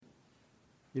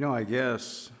I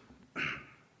guess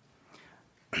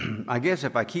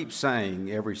if I keep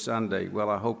saying every Sunday, well,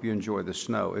 I hope you enjoy the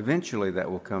snow, eventually that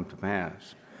will come to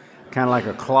pass. Kind of like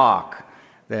a clock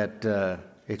that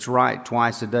it's right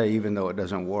twice a day, even though it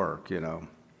doesn't work,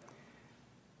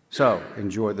 So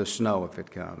enjoy the snow if it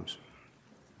comes.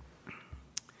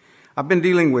 I've been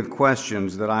dealing with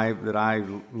questions that I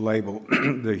label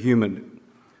the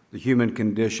human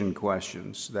condition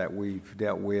questions that we've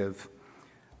dealt with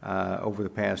over the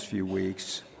past few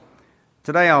weeks.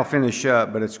 Today I'll finish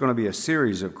up, but it's going to be a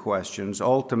series of questions.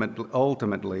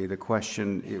 Ultimately, the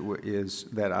question is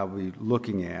that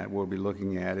we'll be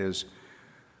looking at is,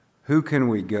 who can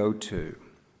we go to?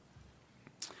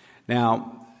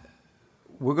 Now,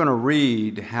 we're going to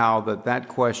read how that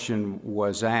question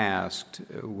was asked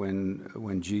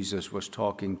when Jesus was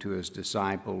talking to his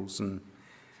disciples, and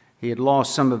he had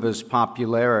lost some of his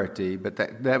popularity, but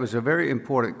that was a very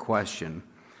important question.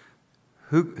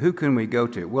 Who can we go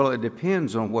to? Well, it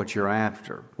depends on what you're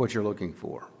after, what you're looking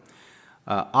for.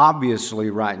 Obviously,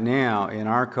 right now, in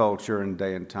our culture and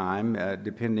day and time,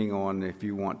 depending on if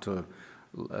you want to,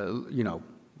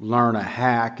 learn a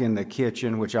hack in the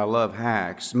kitchen, which I love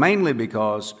hacks, mainly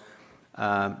because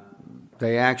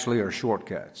they actually are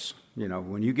shortcuts.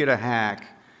 When you get a hack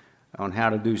on how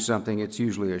to do something, it's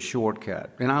usually a shortcut.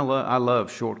 And I love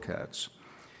shortcuts.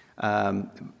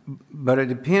 But it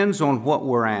depends on what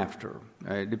we're after.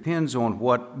 It depends on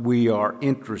what we are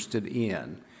interested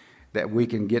in that we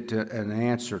can get to an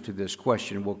answer to this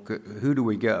question. Well, who do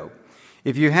we go?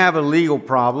 If you have a legal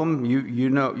problem,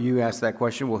 you ask that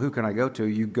question, well, who can I go to?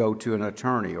 You go to an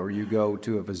attorney, or you go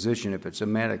to a physician if it's a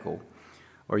medical,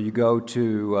 or you go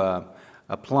to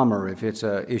a plumber if it's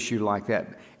an issue like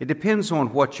that. It depends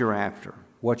on what you're after,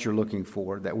 what you're looking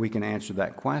for, that we can answer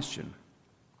that question.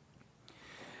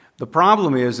 The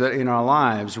problem is that in our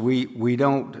lives, we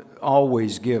don't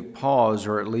always give pause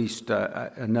or at least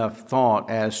enough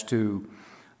thought as to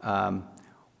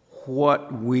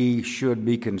what we should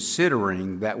be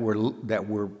considering that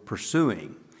we're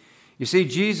pursuing. You see,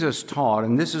 Jesus taught,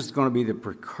 and this is going to be the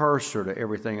precursor to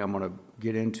everything I'm going to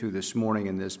get into this morning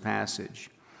in this passage.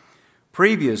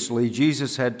 Previously,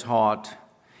 Jesus had taught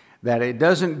that it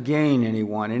doesn't gain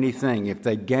anyone anything if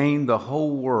they gain the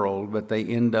whole world, but they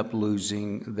end up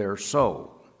losing their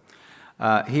soul.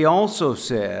 He also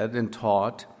said and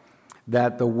taught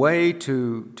that the way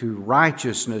to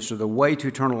righteousness, or the way to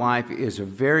eternal life, is a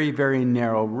very, very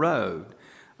narrow road.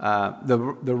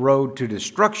 The road to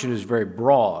destruction is very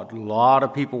broad. A lot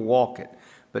of people walk it,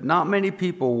 but not many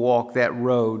people walk that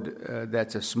road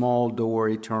that's a small door,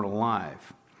 eternal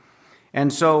life.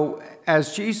 And so,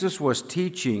 as Jesus was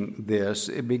teaching this,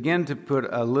 it began to put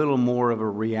a little more of a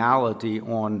reality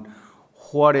on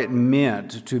what it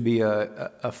meant to be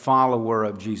a follower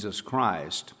of Jesus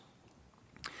Christ.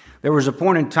 There was a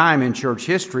point in time in church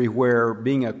history where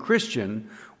being a Christian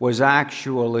was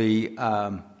actually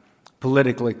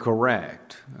politically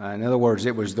correct. In other words,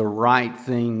 it was the right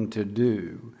thing to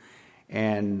do.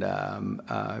 And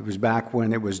it was back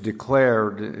when it was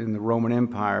declared in the Roman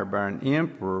Empire by an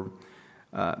emperor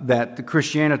that the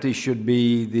Christianity should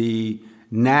be the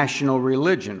national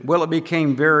religion. Well, it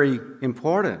became very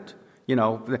important,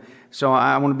 so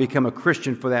I want to become a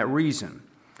Christian for that reason.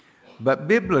 But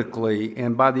biblically,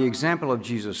 and by the example of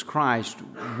Jesus Christ,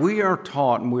 we are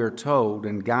taught and we are told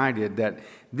and guided that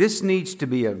this needs to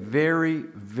be a very,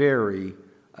 very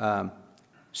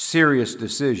serious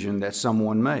decision that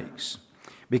someone makes,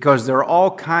 because there are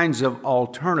all kinds of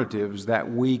alternatives that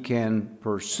we can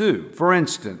pursue. For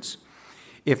instance,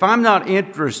 if I'm not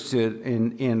interested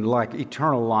in like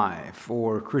eternal life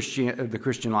or the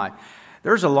Christian life,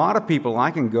 there's a lot of people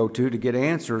I can go to get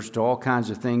answers to all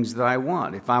kinds of things that I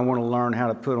want. If I want to learn how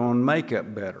to put on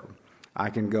makeup better,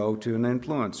 I can go to an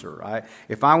influencer.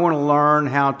 If I want to learn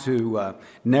how to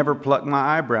never pluck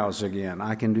my eyebrows again,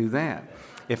 I can do that.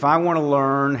 If I want to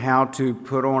learn how to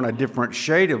put on a different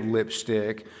shade of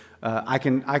lipstick, I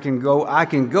can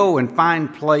go and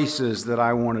find places that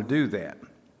I want to do that.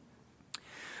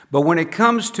 But when it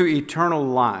comes to eternal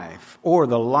life, or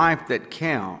the life that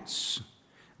counts,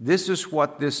 this is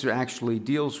what this actually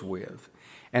deals with.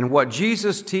 And what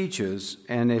Jesus teaches,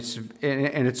 and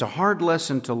it's a hard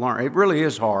lesson to learn. It really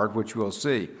is hard, which we'll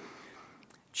see.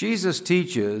 Jesus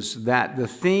teaches that the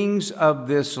things of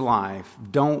this life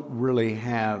don't really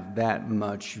have that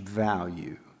much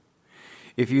value.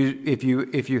 If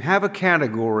you have a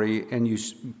category and you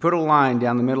put a line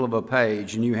down the middle of a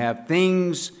page and you have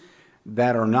things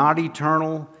that are not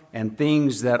eternal and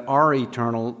things that are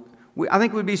eternal, I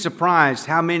think we'd be surprised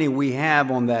how many we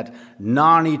have on that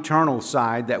non-eternal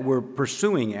side that we're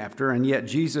pursuing after, and yet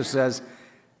Jesus says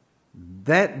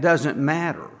that doesn't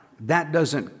matter. That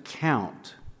doesn't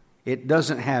count. It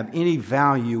doesn't have any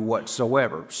value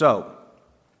whatsoever. So,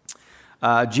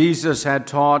 Jesus had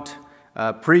taught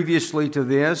previously to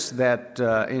this that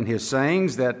in his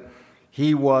sayings that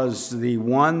he was the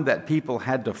one that people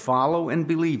had to follow and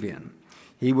believe in.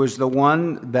 He was the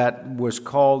one that was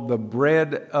called the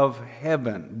bread of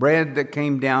heaven, bread that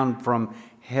came down from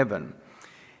heaven.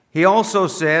 He also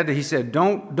said,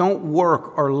 don't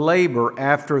work or labor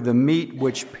after the meat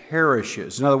which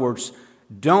perishes. In other words,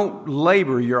 don't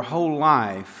labor your whole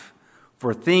life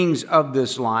for things of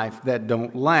this life that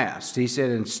don't last. He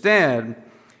said, instead,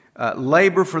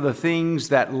 labor for the things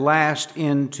that last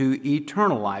into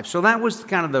eternal life. So that was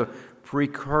kind of the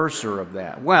precursor of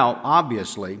that. Well,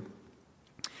 obviously,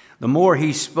 the more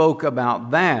he spoke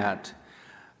about that,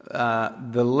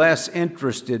 the less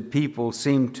interested people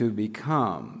seemed to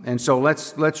become. And so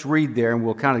let's read there, and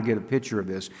we'll kind of get a picture of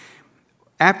this.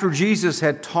 After Jesus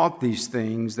had taught these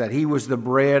things, that he was the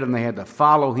bread and they had to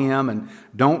follow him and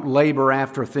don't labor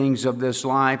after things of this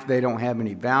life, they don't have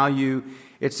any value.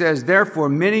 It says, therefore,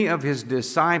 many of his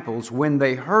disciples, when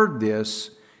they heard this,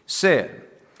 said,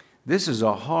 this is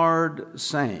a hard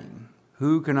saying.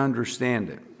 Who can understand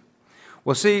it?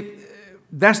 Well, see,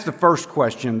 that's the first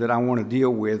question that I want to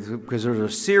deal with, because there's a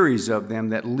series of them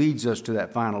that leads us to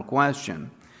that final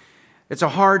question. It's a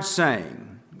hard saying.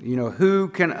 Who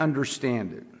can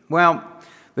understand it? Well,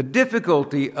 the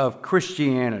difficulty of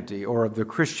Christianity or of the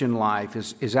Christian life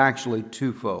is actually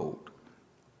twofold.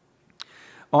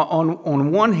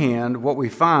 On one hand, what we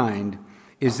find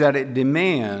is that it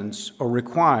demands or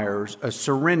requires a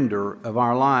surrender of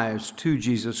our lives to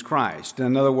Jesus Christ.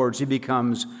 In other words, he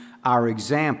becomes our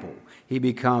example. He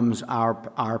becomes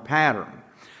our pattern.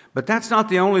 But that's not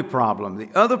the only problem. The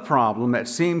other problem that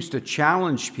seems to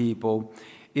challenge people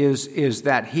is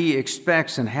that he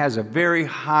expects and has a very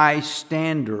high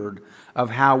standard of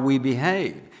how we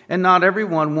behave. And not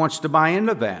everyone wants to buy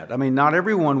into that. I mean, not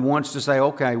everyone wants to say,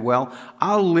 okay, well,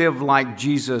 I'll live like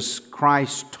Jesus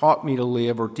Christ taught me to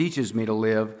live or teaches me to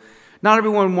live. Not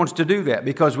everyone wants to do that,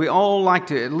 because we all like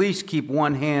to at least keep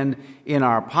one hand in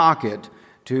our pocket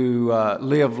to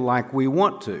live like we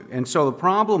want to. And so the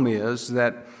problem is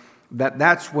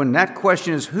that's when that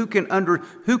question is, who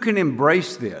can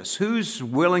embrace this? Who's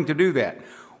willing to do that?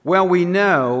 Well, we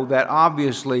know that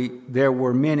obviously there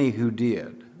were many who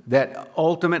did. That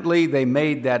ultimately they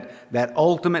made that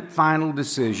ultimate final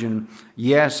decision,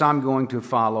 yes, I'm going to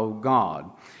follow God.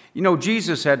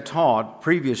 Jesus had taught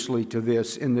previously to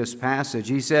this in this passage.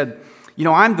 He said,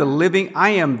 I am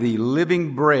the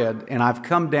living bread, and I've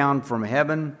come down from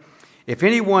heaven. If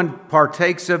anyone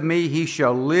partakes of me, he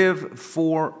shall live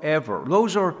forever.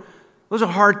 Those are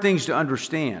hard things to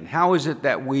understand. How is it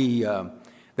that we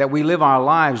live our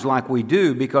lives like we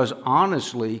do? Because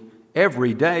honestly,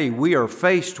 every day we are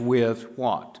faced with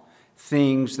what?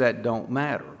 Things that don't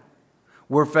matter.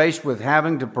 We're faced with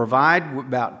having to provide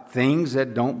about things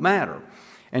that don't matter.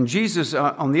 And Jesus,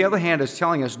 on the other hand, is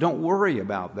telling us, don't worry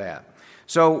about that.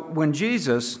 So when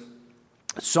Jesus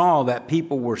saw that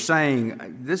people were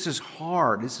saying, this is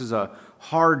hard, this is a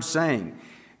hard saying,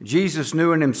 Jesus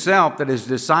knew in himself that his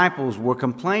disciples were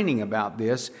complaining about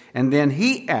this, and then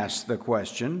he asked the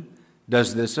question,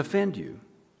 does this offend you?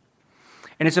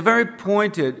 And it's a very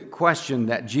pointed question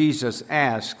that Jesus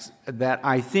asks that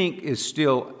I think is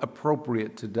still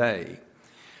appropriate today.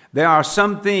 There are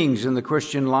some things in the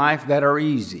Christian life that are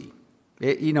easy.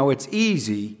 It's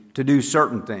easy to do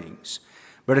certain things,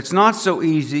 but it's not so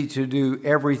easy to do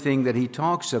everything that he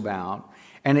talks about.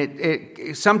 And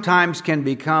it sometimes can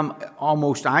become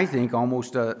almost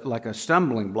like a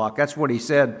stumbling block. That's what he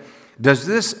said. Does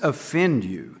this offend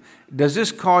you? Does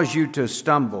this cause you to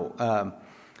stumble?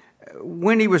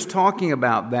 When he was talking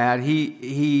about that,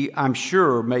 he I'm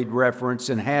sure made reference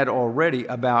and had already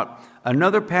about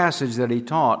another passage that he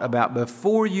taught about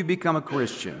before you become a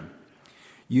Christian,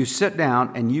 you sit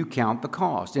down and you count the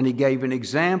cost. And he gave an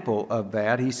example of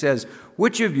that. He says,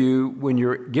 which of you, when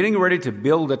you're getting ready to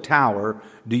build a tower,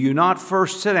 do you not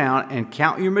first sit down and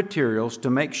count your materials to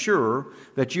make sure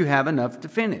that you have enough to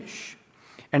finish?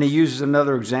 And he uses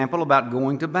another example about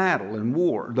going to battle and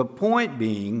war. The point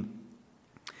being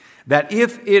that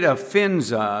if it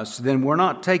offends us, then we're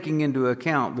not taking into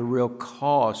account the real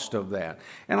cost of that.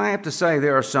 And I have to say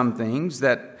there are some things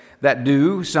that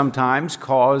do sometimes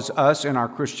cause us in our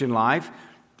Christian life.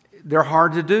 They're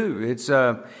hard to do. It's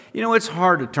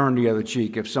hard to turn the other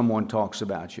cheek if someone talks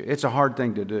about you. It's a hard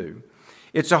thing to do.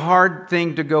 It's a hard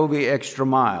thing to go the extra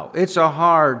mile. It's a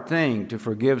hard thing to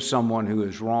forgive someone who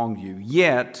has wronged you.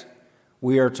 Yet,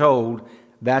 we are told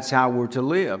that's how we're to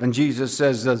live. And Jesus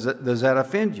says, does that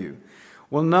offend you?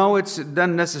 Well, no, it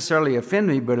doesn't necessarily offend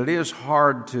me, but it is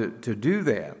hard to do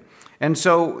that. And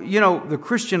so, the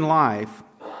Christian life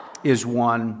is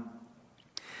one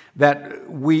that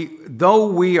though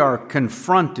we are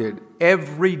confronted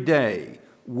every day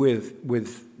with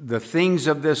the things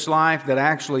of this life that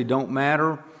actually don't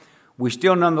matter, we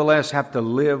still nonetheless have to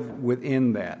live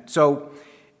within that. So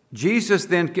Jesus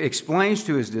then explains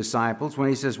to his disciples when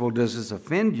he says, well, does this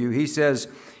offend you? He says,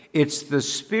 it's the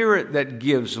Spirit that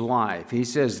gives life. He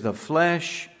says, the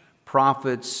flesh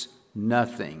profits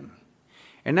nothing.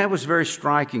 And that was very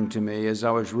striking to me as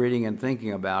I was reading and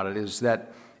thinking about it, is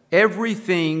that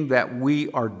everything that we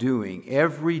are doing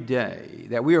every day,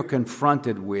 that we are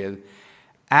confronted with,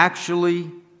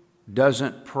 actually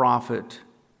doesn't profit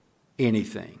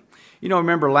anything.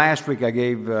 Remember last week I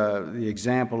gave the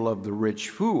example of the rich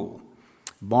fool.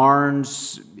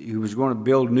 Barns, he was going to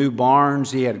build new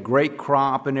barns. He had a great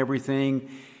crop and everything.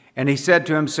 And he said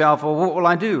to himself, well, what will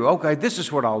I do? Okay, this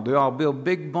is what I'll do. I'll build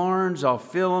big barns. I'll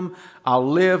fill them. I'll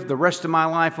live the rest of my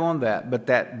life on that. But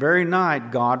that very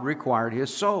night, God required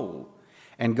his soul.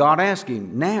 And God asked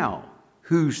him, now,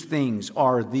 whose things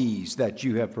are these that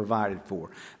you have provided for?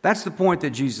 That's the point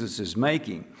that Jesus is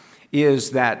making,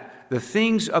 is that the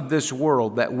things of this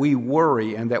world that we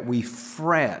worry and that we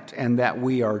fret and that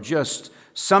we are just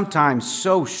sometimes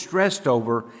so stressed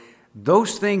over,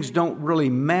 those things don't really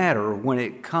matter when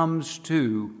it comes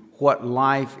to what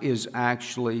life is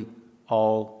actually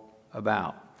all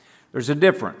about. There's a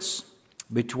difference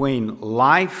between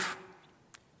life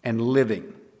and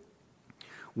living.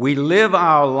 We live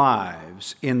our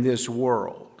lives in this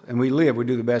world, and we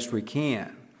do the best we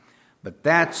can, but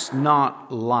that's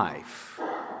not life.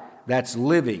 That's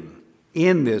living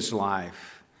in this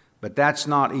life, but that's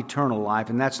not eternal life,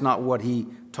 and that's not what he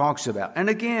talks about. And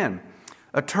again,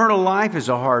 eternal life is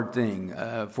a hard thing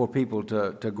for people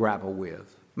to grapple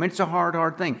with. I mean, it's a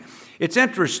hard thing. It's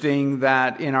interesting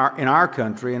that in our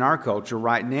country, in our culture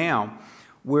right now,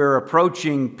 we're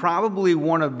approaching probably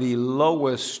one of the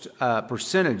lowest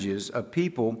percentages of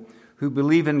people who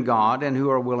believe in God and who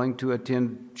are willing to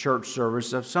attend church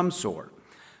service of some sort.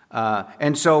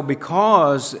 And so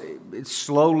because it's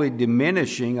slowly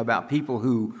diminishing about people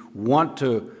who want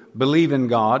to believe in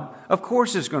God, of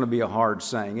course it's going to be a hard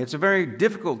saying. It's a very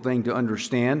difficult thing to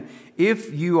understand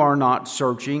if you are not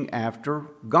searching after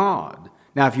God.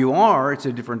 Now, if you are, it's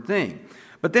a different thing.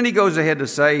 But then he goes ahead to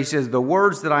say, he says, the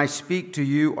words that I speak to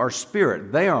you are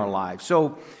spirit. They are life.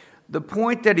 So the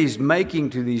point that he's making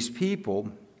to these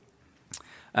people,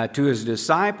 to his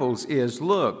disciples, is,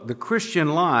 look, the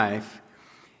Christian life,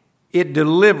 it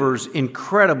delivers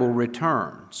incredible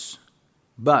returns,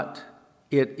 but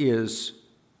it is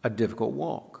a difficult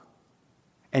walk.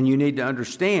 And you need to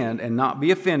understand and not be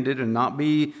offended and not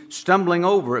be stumbling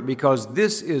over it, because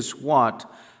this is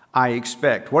what I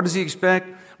expect. What does he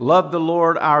expect? Love the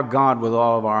Lord our God with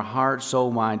all of our heart,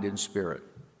 soul, mind, and spirit.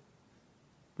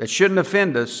 That shouldn't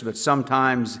offend us, but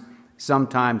sometimes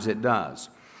it does.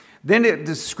 Then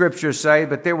the scriptures say,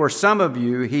 but there were some of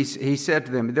you, he said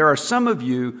to them, there are some of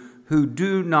you who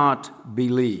do not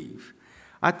believe.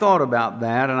 I thought about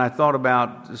that, and I thought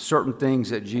about certain things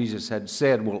that Jesus had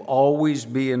said will always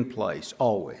be in place,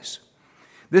 always.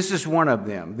 This is one of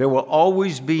them. There will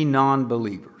always be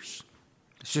non-believers.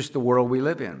 It's just the world we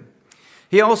live in.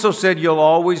 He also said you'll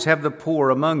always have the poor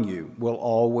among you. We'll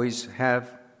always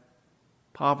have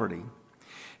poverty.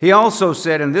 He also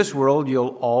said in this world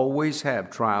you'll always have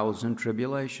trials and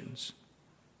tribulations.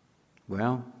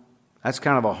 Well, that's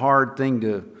kind of a hard thing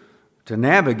to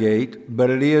navigate, but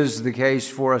it is the case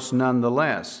for us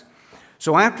nonetheless.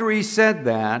 So after he said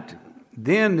that,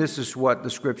 then this is what the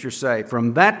scriptures say.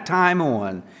 From that time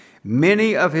on,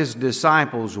 many of his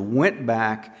disciples went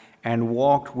back and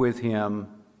walked with him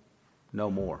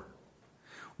no more.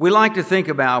 We like to think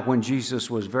about when Jesus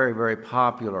was very, very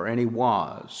popular, and he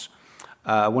was.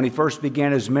 When he first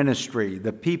began his ministry,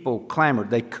 the people clamored.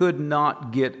 They could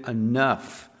not get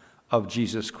enough of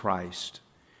Jesus Christ.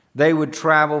 They would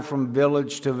travel from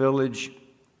village to village,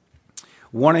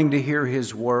 wanting to hear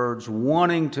his words,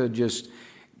 wanting to just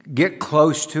get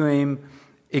close to him.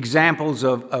 Examples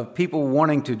of people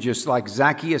wanting to, just like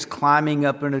Zacchaeus, climbing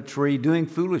up in a tree, doing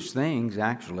foolish things,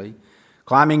 actually.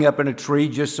 Climbing up in a tree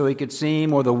just so he could see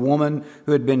him, or the woman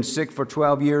who had been sick for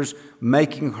 12 years,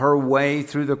 making her way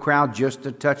through the crowd just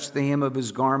to touch the hem of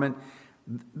his garment.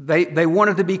 They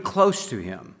wanted to be close to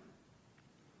him.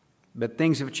 But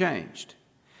things have changed.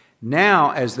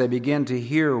 Now, as they begin to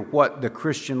hear what the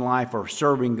Christian life or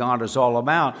serving God is all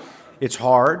about, it's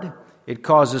hard. It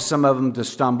causes some of them to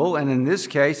stumble. And in this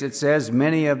case, it says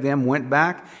many of them went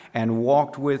back and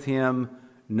walked with him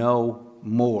no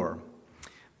more.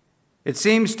 It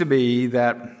seems to be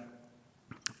that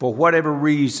for whatever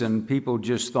reason, people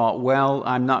just thought, well,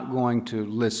 I'm not going to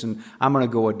listen. I'm going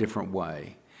to go a different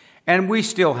way. And we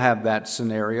still have that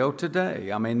scenario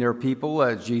today. I mean, there are people,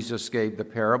 as Jesus gave the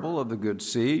parable of the good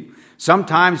seed.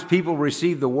 Sometimes people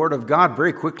receive the word of God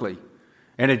very quickly,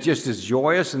 and it just is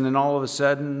joyous, and then all of a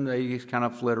sudden they kind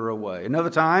of flitter away.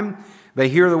 Another time, they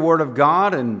hear the word of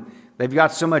God, and they've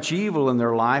got so much evil in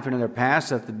their life and in their past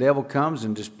that the devil comes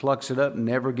and just plucks it up and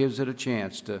never gives it a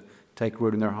chance to take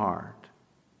root in their heart.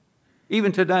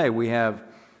 Even today, we have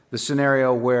the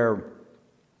scenario where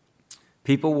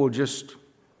people will just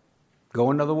go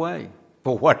another way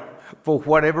for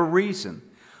whatever reason.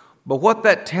 But what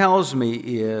that tells me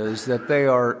is that they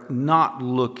are not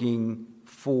looking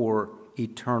for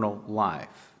eternal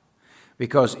life.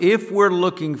 Because if we're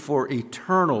looking for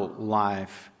eternal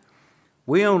life,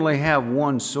 we only have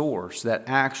one source that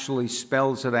actually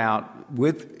spells it out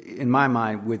in my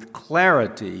mind, with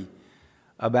clarity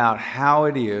about how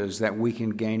it is that we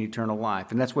can gain eternal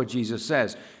life. And that's what Jesus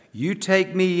says. You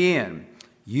take me in,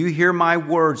 you hear my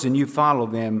words, and you follow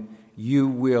them, you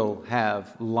will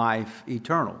have life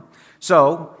eternal.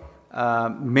 So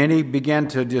many began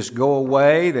to just go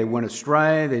away. They went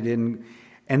astray. They didn't.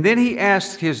 And then he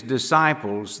asked his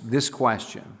disciples this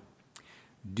question: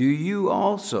 do you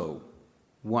also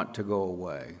want to go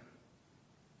away?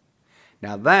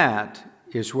 Now that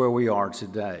is where we are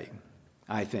today,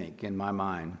 I think, in my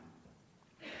mind.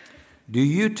 Do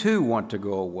you too want to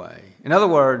go away? In other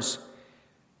words,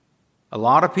 a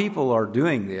lot of people are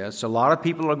doing this. A lot of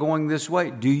people are going this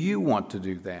way. Do you want to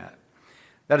do that?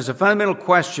 That is a fundamental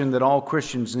question that all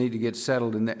Christians need to get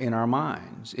settled in our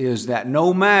minds, is that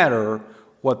no matter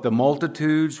what the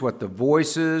multitudes, what the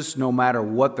voices, no matter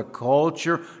what the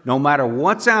culture, no matter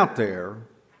what's out there,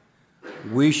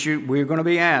 we're going to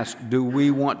be asked, do we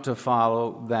want to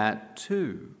follow that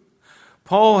too?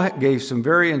 Paul gave some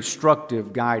very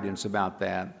instructive guidance about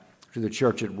that to the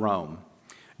church at Rome.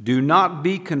 Do not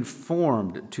be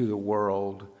conformed to the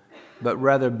world, but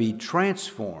rather be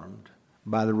transformed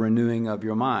by the renewing of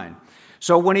your mind.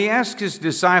 So when he asked his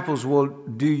disciples, well,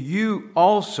 do you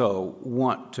also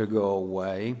want to go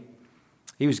away?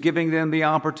 He was giving them the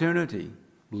opportunity,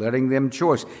 letting them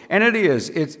choice. And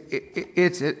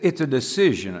it's a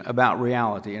decision about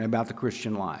reality and about the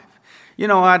Christian life.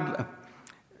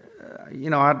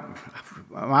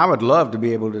 I would love to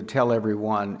be able to tell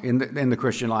everyone in the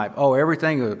Christian life, oh,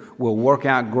 everything will work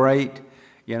out great.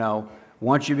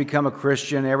 Once you become a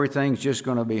Christian, everything's just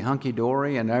going to be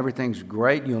hunky-dory and everything's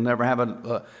great. You'll never have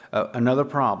another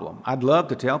problem. I'd love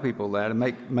to tell people that and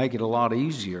make it a lot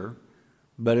easier,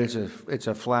 but it's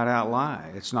a flat-out lie.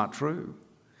 It's not true.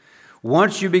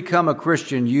 Once you become a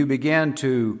Christian, you begin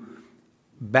to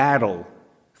battle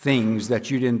things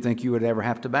that you didn't think you would ever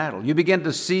have to battle. You begin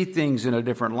to see things in a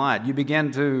different light. You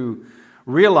begin to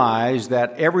realize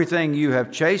that everything you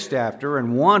have chased after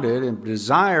and wanted and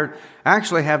desired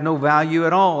actually have no value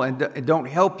at all and don't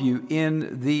help you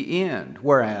in the end.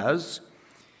 Whereas,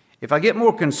 if I get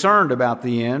more concerned about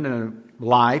the end and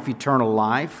life, eternal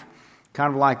life,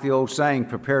 kind of like the old saying,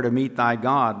 prepare to meet thy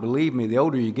God. Believe me, the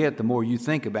older you get, the more you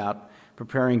think about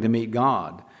preparing to meet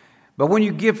God. But when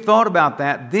you give thought about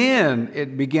that, then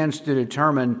it begins to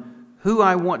determine who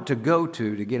I want to go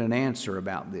to get an answer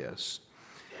about this.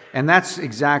 And that's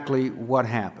exactly what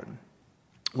happened.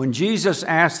 When Jesus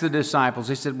asked the disciples,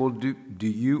 he said, well, do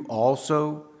you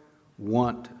also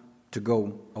want to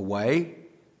go away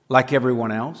like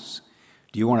everyone else?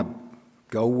 Do you want to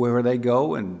go where they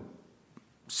go and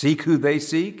seek who they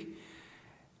seek?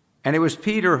 And it was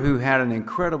Peter who had an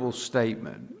incredible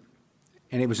statement,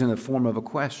 and it was in the form of a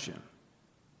question.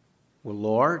 Well,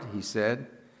 Lord, he said,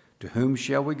 to whom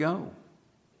shall we go?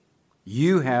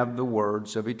 You have the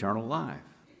words of eternal life.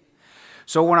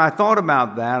 So when I thought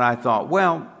about that, I thought,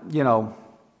 well,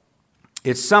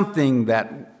 it's something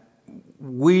that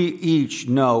we each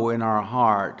know in our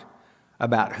heart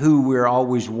about who we're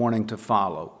always wanting to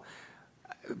follow.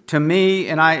 To me,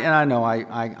 and I know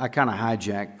I kind of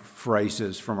hijack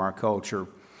phrases from our culture,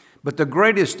 but the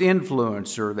greatest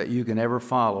influencer that you can ever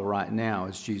follow right now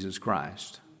is Jesus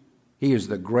Christ. He is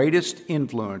the greatest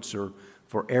influencer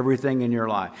for everything in your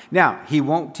life. Now, he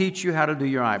won't teach you how to do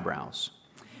your eyebrows.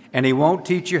 And he won't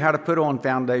teach you how to put on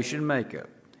foundation makeup.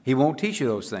 He won't teach you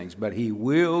those things, but he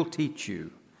will teach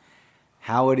you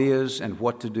how it is and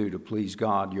what to do to please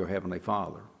God, your Heavenly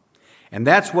Father. And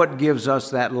that's what gives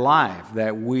us that life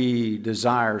that we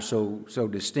desire so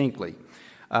distinctly.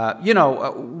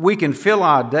 We can fill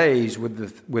our days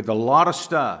with a lot of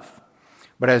stuff,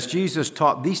 but as Jesus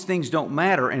taught, these things don't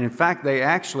matter, and in fact, they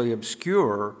actually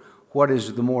obscure what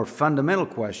is the more fundamental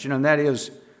question, and that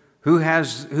is, who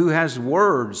has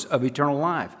words of eternal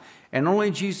life. And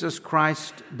only Jesus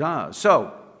Christ does.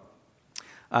 So,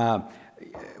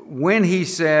 when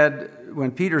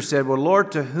Peter said, well,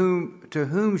 Lord, to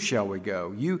whom shall we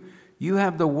go? You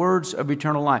have the words of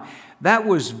eternal life. That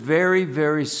was very,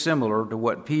 very similar to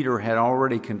what Peter had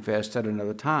already confessed at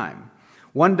another time.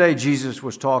 One day Jesus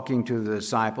was talking to the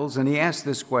disciples, and he asked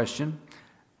this question.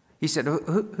 He said,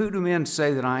 who do men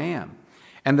say that I am?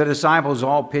 And the disciples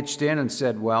all pitched in and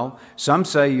said, well, some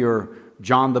say you're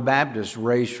John the Baptist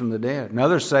raised from the dead. And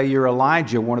others say you're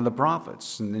Elijah, one of the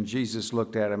prophets. And then Jesus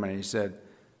looked at him and he said,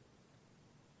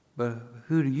 but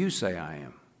who do you say I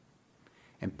am?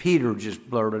 And Peter just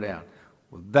blurted out,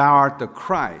 well, thou art the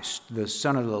Christ, the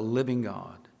Son of the living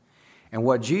God. And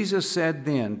what Jesus said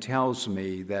then tells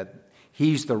me that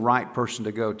he's the right person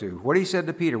to go to. What he said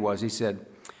to Peter was, he said,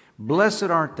 blessed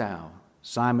art thou,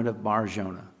 Simon of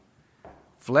Bar-Jonah.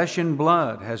 Flesh and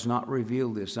blood has not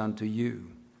revealed this unto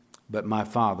you, but my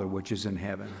Father which is in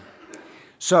heaven.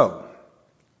 So,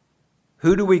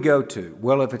 who do we go to?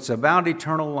 Well, if it's about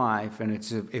eternal life and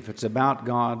if it's about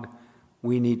God,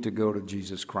 we need to go to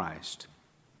Jesus Christ.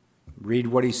 Read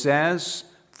what he says,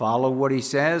 follow what he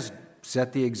says,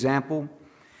 set the example.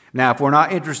 Now, if we're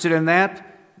not interested in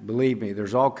that, believe me,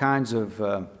 there's all kinds of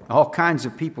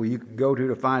people you can go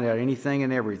to find out anything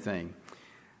and everything,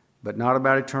 but not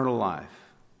about eternal life.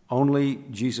 Only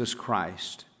Jesus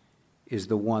Christ is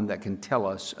the one that can tell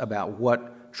us about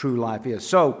what true life is.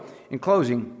 So, in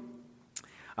closing,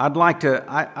 I'd like to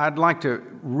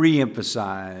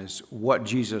reemphasize what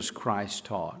Jesus Christ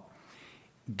taught.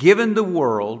 Given the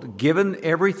world, given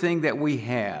everything that we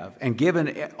have, and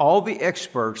given all the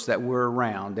experts that we're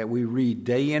around, that we read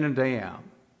day in and day out,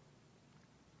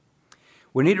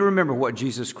 we need to remember what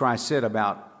Jesus Christ said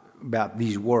about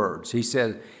these words. He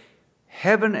said,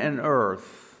 heaven and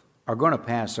earth are going to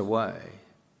pass away,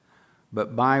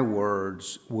 but my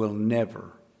words will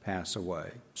never pass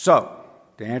away. So,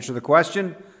 to answer the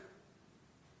question,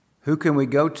 who can we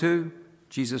go to?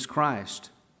 Jesus Christ,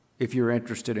 if you're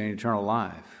interested in eternal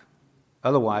life.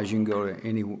 Otherwise, you can go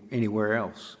to anywhere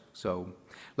else. So,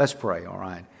 let's pray, all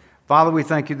right? Father, we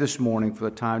thank you this morning for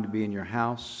the time to be in your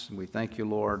house. And we thank you,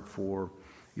 Lord, for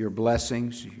your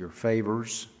blessings, your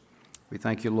favors. We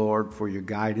thank you, Lord, for your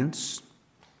guidance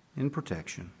and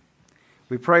protection.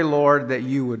 We pray, Lord, that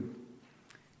you would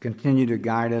continue to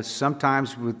guide us,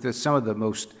 sometimes with some of the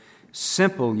most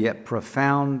simple yet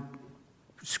profound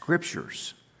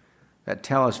scriptures that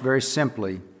tell us very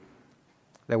simply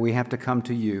that we have to come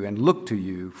to you and look to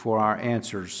you for our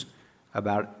answers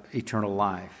about eternal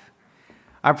life.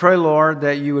 I pray, Lord,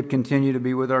 that you would continue to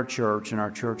be with our church and our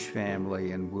church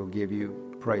family, and we'll give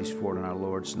you praise for it in our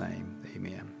Lord's name.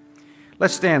 Amen.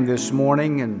 Let's stand this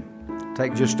morning and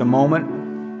take just a moment.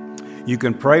 You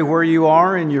can pray where you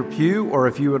are in your pew, or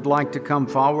if you would like to come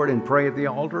forward and pray at the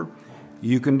altar,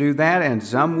 you can do that, and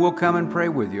some will come and pray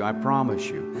with you, I promise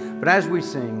you. But as we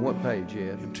sing, what page,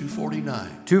 Ed?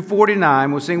 249.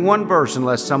 249. We'll sing one verse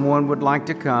unless someone would like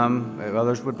to come, if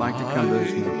others would like to come to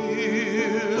this meeting. I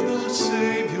hear the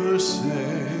Savior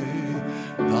say,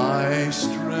 thy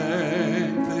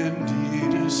strength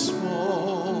indeed is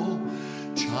small.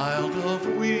 Child of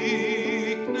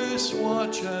weakness,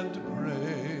 watch and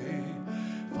pray.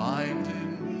 Find